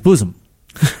Abraham's bosom?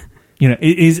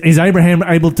 Is Abraham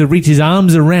able to reach his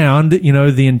arms around,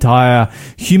 the entire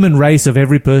human race of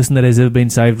every person that has ever been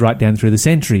saved right down through the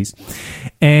centuries?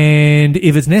 And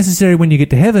if it's necessary when you get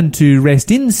to heaven to rest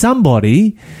in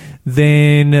somebody,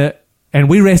 then, and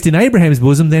we rest in Abraham's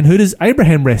bosom, then who does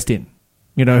Abraham rest in?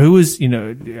 Who is,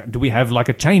 do we have like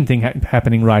a chain thing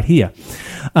happening right here?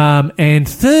 And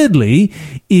thirdly,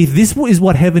 if this is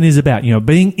what heaven is about,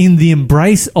 being in the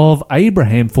embrace of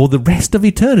Abraham for the rest of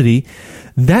eternity,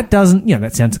 that doesn't,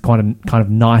 that sounds kind of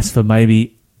nice for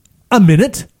maybe a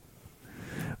minute,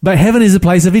 but heaven is a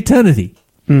place of eternity.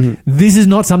 Mm-hmm. This is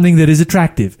not something that is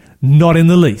attractive, not in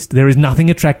the least. There is nothing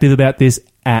attractive about this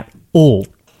at all.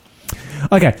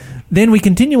 Okay. Then we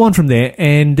continue on from there,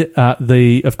 and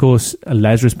of course,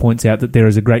 Lazarus points out that there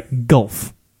is a great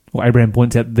gulf, or Abraham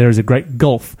points out that there is a great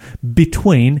gulf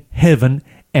between heaven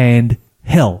and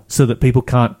hell, so that people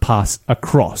can't pass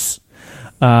across.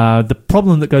 The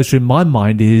problem that goes through my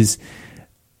mind is,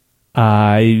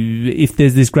 if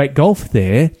there's this great gulf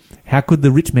there, how could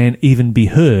the rich man even be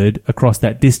heard across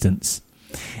that distance?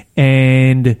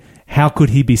 And how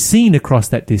could he be seen across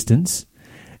that distance?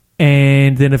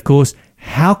 And then, of course,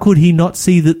 how could he not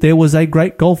see that there was a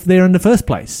great gulf there in the first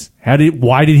place?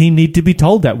 Why did he need to be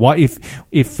told that? Why,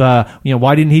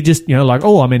 why didn't he just,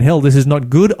 I'm in hell, this is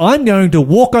not good, I'm going to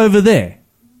walk over there?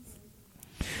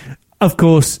 Of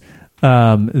course,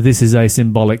 this is a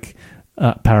symbolic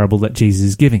parable that Jesus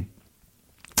is giving.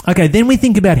 Okay, then we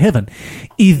think about heaven.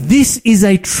 If this is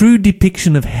a true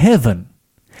depiction of heaven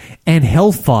and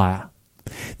hellfire,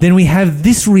 then we have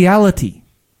this reality.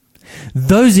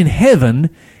 Those in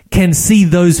heaven can see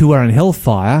those who are in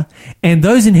hellfire, and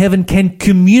those in heaven can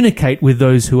communicate with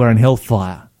those who are in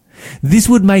hellfire. This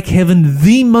would make heaven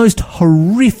the most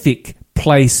horrific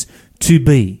place to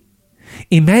be.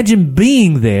 Imagine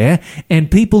being there and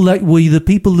people that were the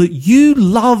people that you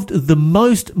loved the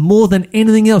most more than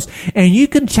anything else, and you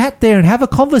can chat there and have a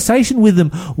conversation with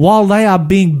them while they are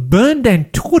being burned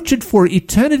and tortured for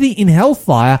eternity in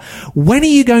hellfire. When are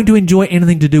you going to enjoy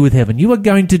anything to do with heaven? You are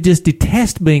going to just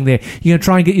detest being there. You're going to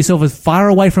try and get yourself as far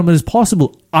away from it as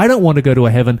possible. I don't want to go to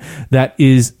a heaven that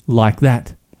is like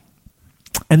that.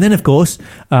 And then, of course,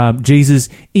 Jesus,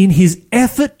 in his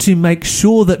effort to make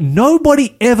sure that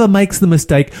nobody ever makes the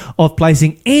mistake of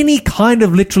placing any kind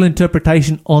of literal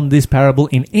interpretation on this parable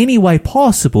in any way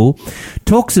possible,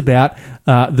 talks about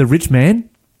the rich man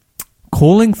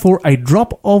calling for a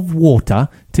drop of water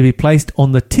to be placed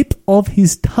on the tip of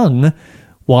his tongue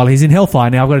while he's in hellfire.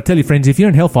 Now, I've got to tell you, friends, if you're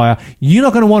in hellfire, you're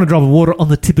not going to want a drop of water on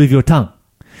the tip of your tongue.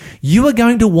 You are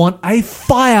going to want a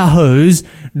fire hose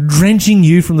drenching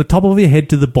you from the top of your head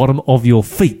to the bottom of your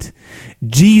feet.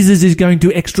 Jesus is going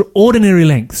to extraordinary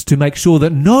lengths to make sure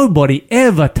that nobody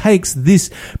ever takes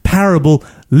this parable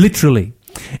literally.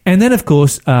 And then, of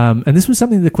course, and this was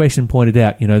something the question pointed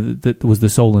out, that was the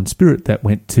soul and spirit that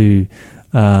went to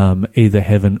either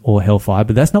heaven or hellfire.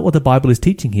 But that's not what the Bible is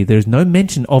teaching here. There is no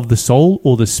mention of the soul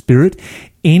or the spirit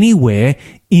anywhere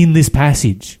in this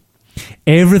passage.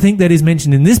 Everything that is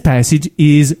mentioned in this passage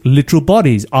is literal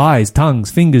bodies, eyes,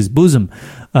 tongues, fingers, bosom,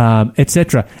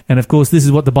 etc. And of course, this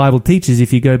is what the Bible teaches.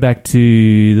 If you go back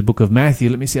to the book of Matthew,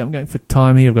 let me see, I'm going for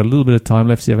time here. I've got a little bit of time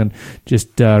left, so I can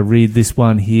just read this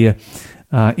one here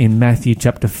in Matthew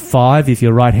chapter 5. If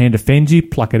your right hand offends you,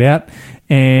 pluck it out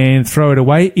and throw it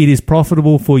away. It is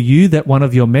profitable for you that one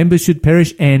of your members should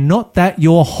perish, and not that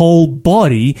your whole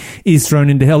body is thrown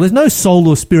into hell. There's no soul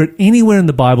or spirit anywhere in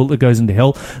the Bible that goes into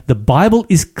hell. The Bible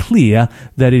is clear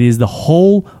that it is the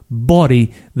whole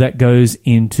body that goes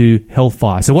into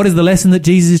hellfire. So what is the lesson that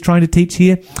Jesus is trying to teach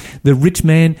here? The rich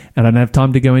man, and I don't have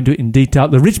time to go into it in detail,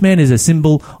 the rich man is a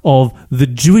symbol of the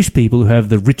Jewish people who have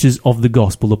the riches of the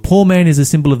gospel. The poor man is a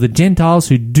symbol of the Gentiles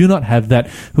who do not have that,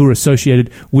 who are associated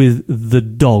with the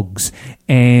dogs.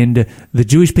 And the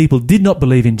Jewish people did not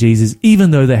believe in Jesus,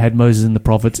 even though they had Moses and the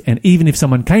prophets. And even if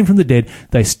someone came from the dead,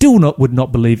 they still would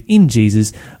not believe in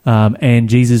Jesus. And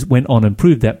Jesus went on and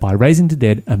proved that by raising to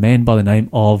dead a man by the name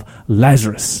of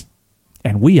Lazarus.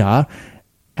 And we are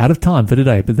out of time for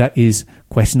today, but that is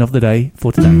question of the day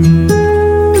for today.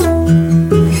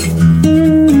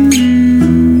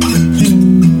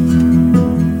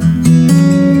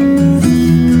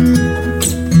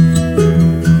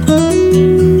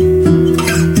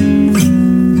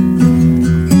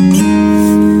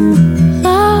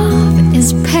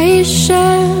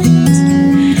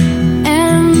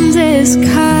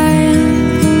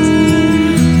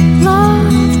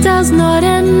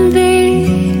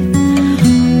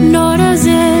 Nor does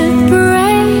it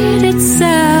parade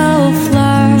itself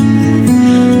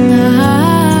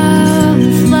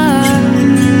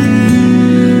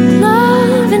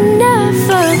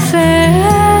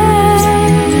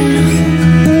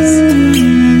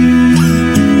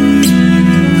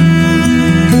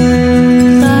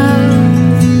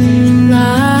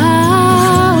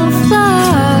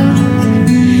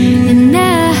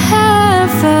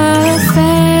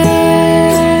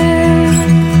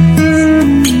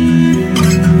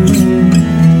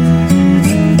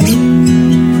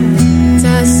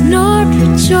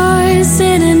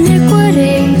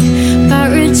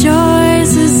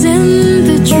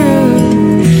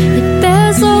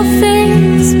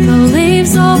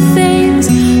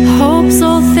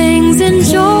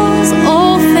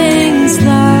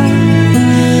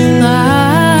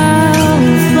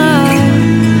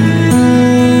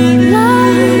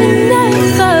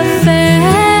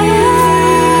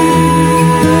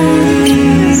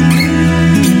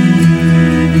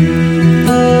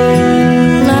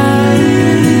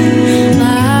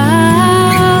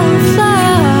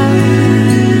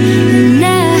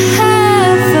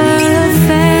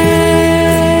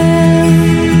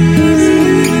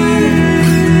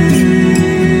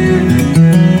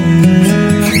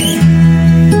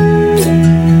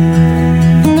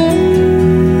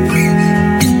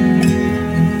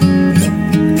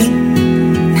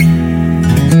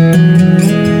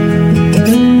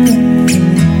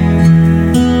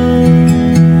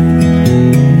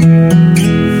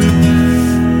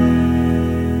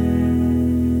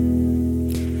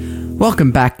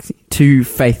Welcome back to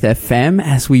Faith FM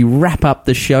as we wrap up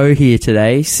the show here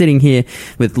today, sitting here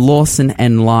with Lawson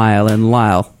and Lyle. And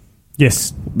Lyle,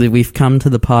 Yes. we've come to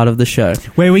the part of the show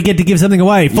Where we get to give something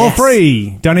away for Yes.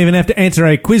 free. Don't even have to answer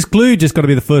a quiz clue. Just got to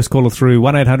be the first caller through.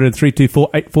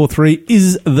 1-800-324-843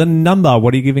 is the number.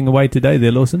 What are you giving away today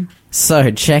there, Lawson?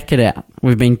 So check it out.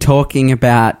 We've been talking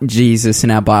about Jesus in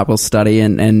our Bible study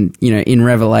and you know, in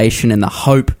Revelation and the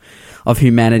hope of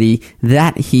humanity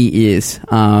that he is.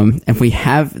 And we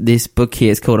have this book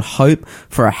here. It's called Hope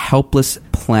for a Helpless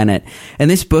Planet. And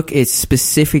this book is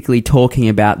specifically talking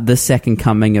about the second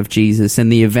coming of Jesus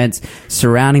and the events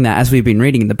surrounding that, as we've been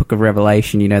reading in the book of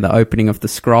Revelation, you know, the opening of the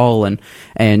scroll and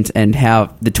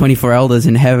how the 24 elders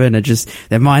in heaven are just,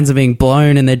 their minds are being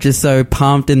blown and they're just so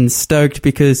pumped and stoked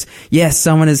because, yes,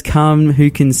 someone has come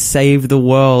who can save the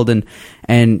world.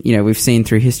 And, you know, we've seen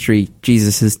through history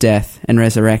Jesus' death and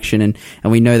resurrection, and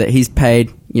we know that he's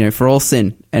paid, you know, for all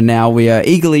sin. And now we are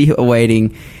eagerly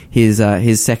awaiting his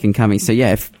second coming. So,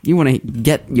 yeah, if you want to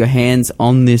get your hands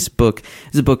on this book,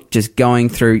 it's a book just going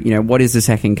through, you know, what is the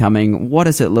second coming? What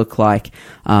does it look like?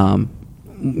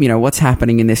 You know, what's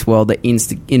happening in this world that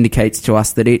indicates to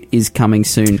us that it is coming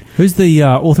soon. Who's the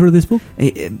author of this book?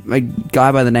 A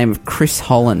guy by the name of Chris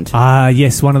Holland.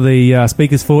 Yes, one of the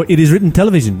speakers for It Is Written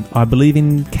Television, I believe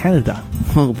in Canada.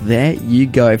 Well, there you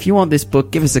go. If you want this book,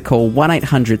 give us a call,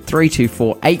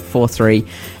 1-800-324-843,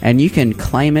 and you can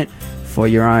claim it for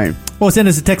your own. Or send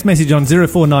us a text message on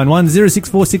 0491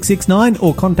 064669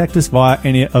 or contact us via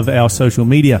any of our social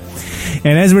media.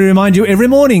 And as we remind you every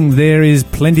morning, there is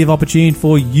plenty of opportunity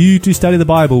for you to study the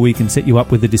Bible. We can set you up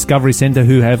with the Discovery Centre,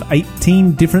 who have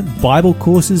 18 different Bible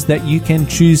courses that you can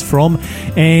choose from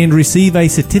and receive a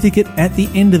certificate at the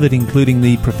end of it, including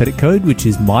the Prophetic Code, which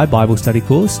is my Bible study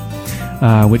course,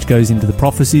 which goes into the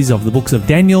prophecies of the books of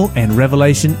Daniel and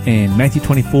Revelation and Matthew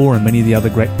 24 and many of the other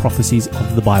great prophecies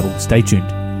of the Bible. Stay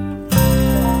tuned.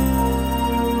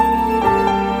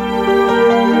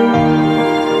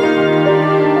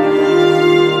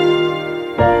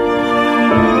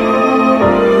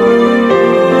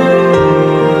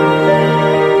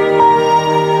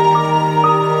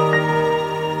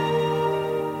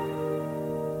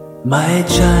 My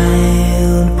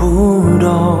child, put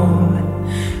on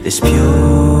this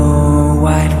pure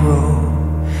white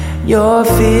robe. Your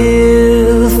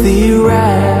filthy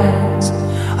rags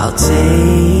I'll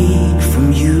take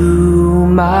from you.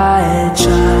 My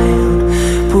child,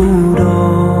 put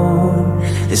on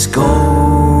this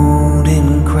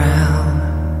golden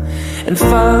crown and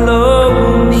follow